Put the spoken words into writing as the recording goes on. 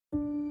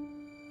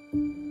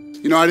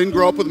You know, I didn't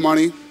grow up with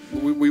money.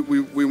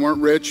 We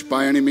weren't rich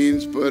by any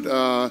means, but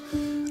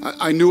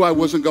I knew I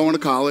wasn't going to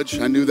college.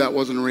 I knew that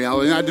wasn't a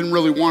reality, and I didn't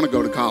really want to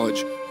go to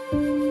college.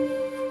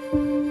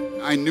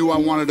 I knew I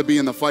wanted to be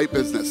in the fight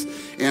business,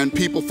 and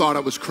people thought I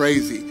was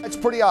crazy. It's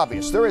pretty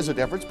obvious. There is a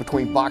difference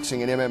between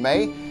boxing and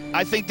MMA.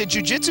 I think that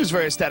jiu-jitsu is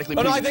very aesthetically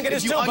pleasing. No, I think it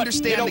is if too. You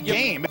understand the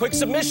game. Quick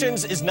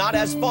submissions is not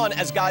as fun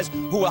as guys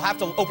who will have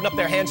to open up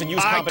their hands and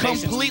use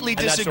combinations. I completely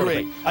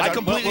disagree. Sort of I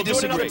completely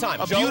disagree. A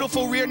Joe?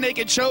 Beautiful rear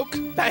naked choke.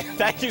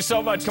 Thank you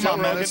so much. Come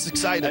on, man. That's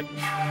exciting.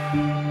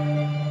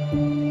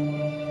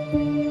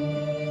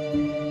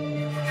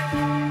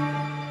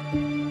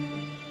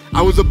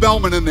 I was a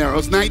bellman in there. I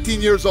was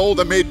 19 years old.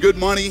 I made good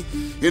money.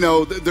 You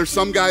know, there's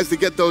some guys that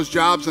get those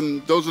jobs,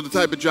 and those are the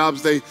type of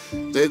jobs they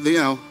you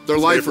know, they're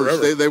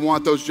lifers. They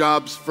want those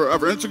jobs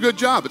forever. And it's a good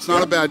job. It's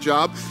not a bad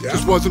job. It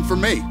just wasn't for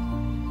me.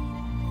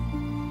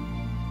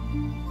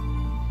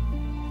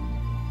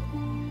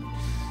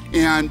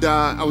 And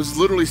I was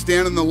literally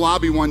standing in the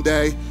lobby one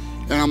day,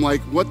 and I'm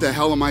like, what the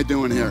hell am I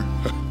doing here?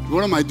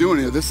 What am I doing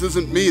here? This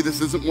isn't me. This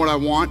isn't what I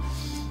want.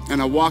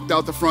 And I walked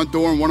out the front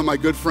door, and one of my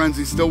good friends,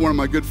 he's still one of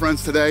my good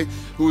friends today,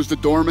 who was the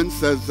doorman,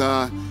 says,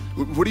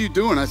 what are you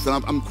doing? I said,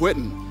 I'm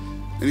quitting.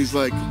 And he's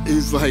like,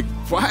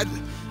 what?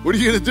 What are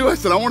you gonna do? I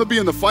said, I wanna be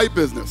in the fight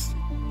business.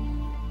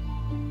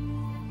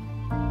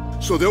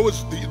 So there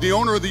was, the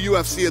owner of the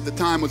UFC at the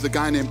time was a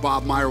guy named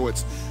Bob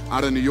Meyerowitz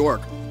out of New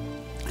York.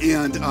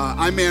 And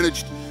I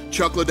managed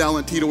Chuck Liddell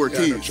and Tito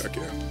Ortiz. Yeah, I know Chuck,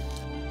 yeah.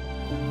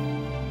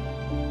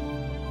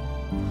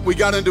 We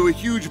got into a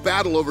huge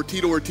battle over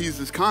Tito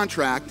Ortiz's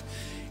contract,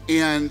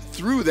 and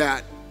through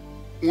that,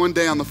 one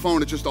day on the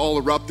phone, it just all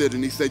erupted,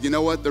 and he said, you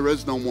know what, there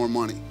is no more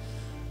money.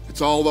 It's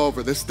all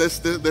over. This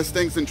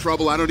thing's in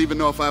trouble. I don't even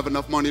know if I have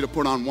enough money to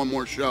put on one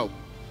more show.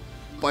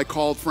 I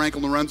called Frank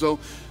and Lorenzo,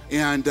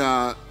 and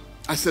I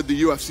said,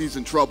 the UFC's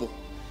in trouble,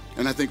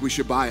 and I think we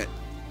should buy it.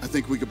 I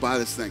think we could buy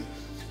this thing.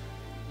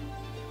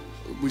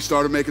 We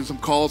started making some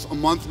calls. A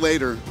month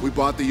later, we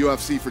bought the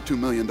UFC for $2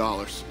 million.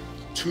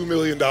 $2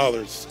 million.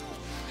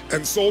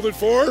 And sold it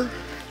for?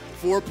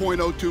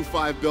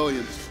 $4.025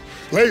 billion.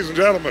 Ladies and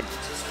gentlemen,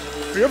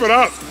 give it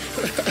up.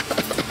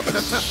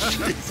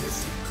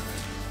 Jesus.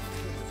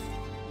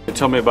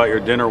 Tell me about your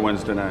dinner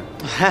Wednesday night.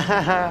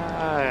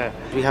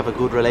 We have a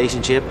good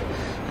relationship.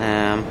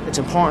 It's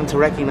important to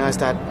recognize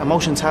that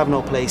emotions have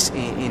no place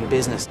in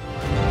business.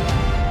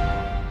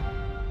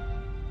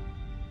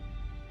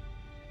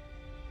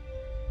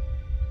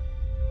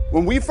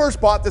 When we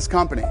first bought this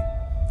company,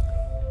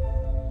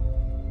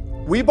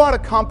 we bought a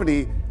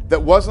company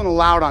that wasn't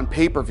allowed on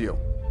pay-per-view.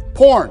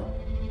 Porn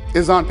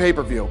is on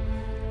pay-per-view.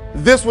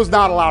 This was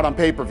not allowed on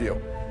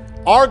pay-per-view.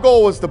 Our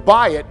goal was to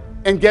buy it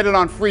and get it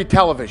on free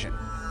television.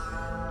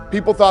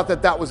 People thought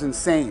that that was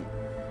insane.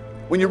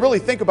 When you really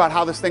think about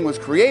how this thing was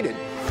created,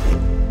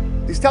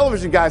 these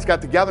television guys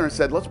got together and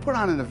said, let's put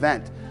on an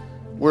event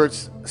where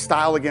it's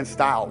style against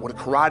style. Would a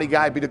karate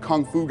guy beat a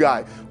kung fu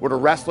guy? Would a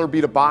wrestler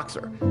beat a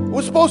boxer? It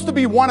was supposed to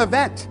be one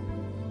event.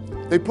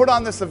 They put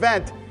on this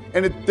event,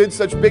 and it did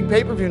such big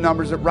pay-per-view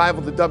numbers it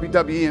rivaled the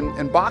WWE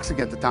and boxing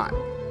at the time.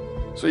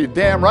 So you're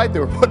damn right they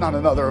were putting on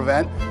another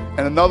event,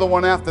 and another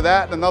one after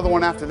that, and another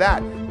one after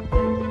that.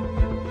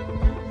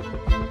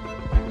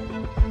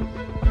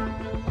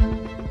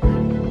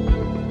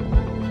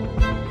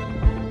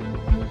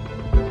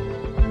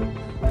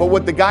 But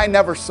what the guy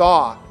never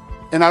saw,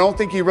 and I don't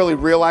think he really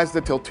realized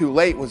it till too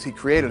late, was he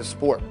created a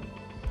sport.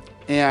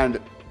 And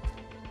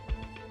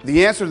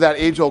the answer to that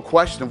age-old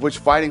question of which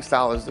fighting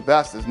style is the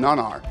best is none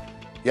are.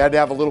 You had to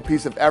have a little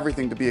piece of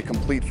everything to be a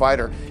complete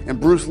fighter. And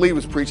Bruce Lee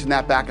was preaching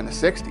that back in the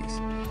 60s.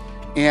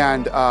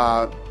 And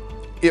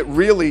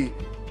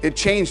it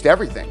changed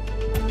everything.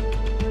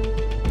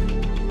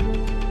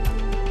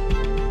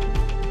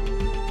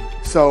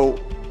 So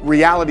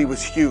reality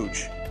was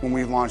huge when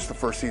we launched the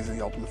first season of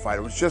The Ultimate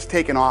Fighter. It was just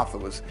taking off.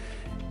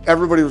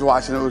 Everybody was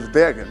watching, it was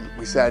big, and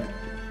we said,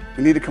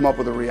 we need to come up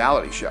with a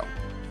reality show.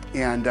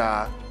 And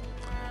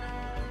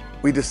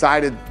we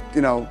decided, you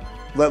know,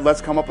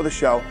 let's come up with a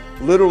show.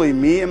 Literally,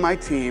 me and my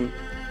team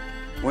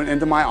went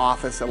into my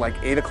office at like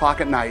 8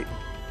 o'clock at night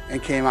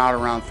and came out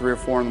around 3 or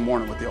 4 in the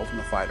morning with The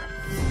Ultimate Fighter.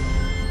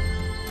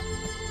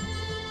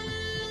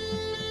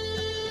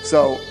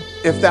 So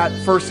if that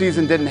first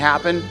season didn't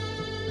happen,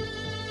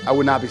 I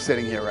would not be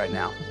sitting here right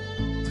now.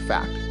 It's a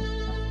fact.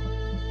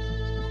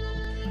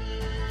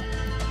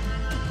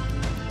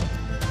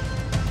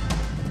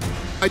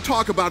 I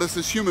talk about us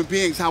as human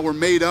beings, how we're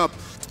made up,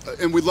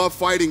 and we love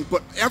fighting,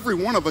 but every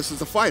one of us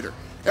is a fighter.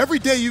 Every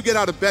day you get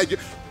out of bed,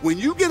 when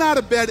you get out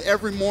of bed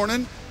every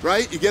morning,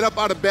 right, you get up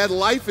out of bed,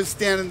 life is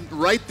standing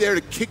right there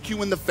to kick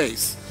you in the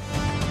face.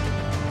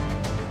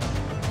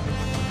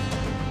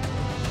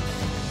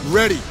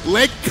 Ready,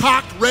 leg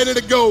cocked, ready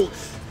to go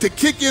to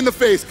kick you in the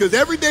face, because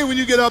every day when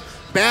you get up,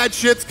 bad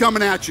shit's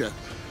coming at you,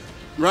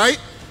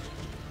 right?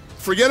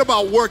 Forget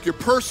about work, your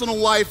personal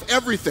life,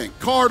 everything.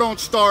 Car don't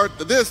start,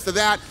 to this, to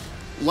that.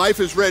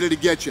 Life is ready to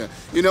get you,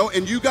 you know,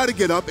 and you got to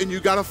get up and you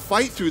got to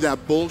fight through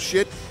that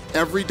bullshit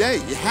every day.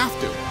 You have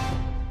to.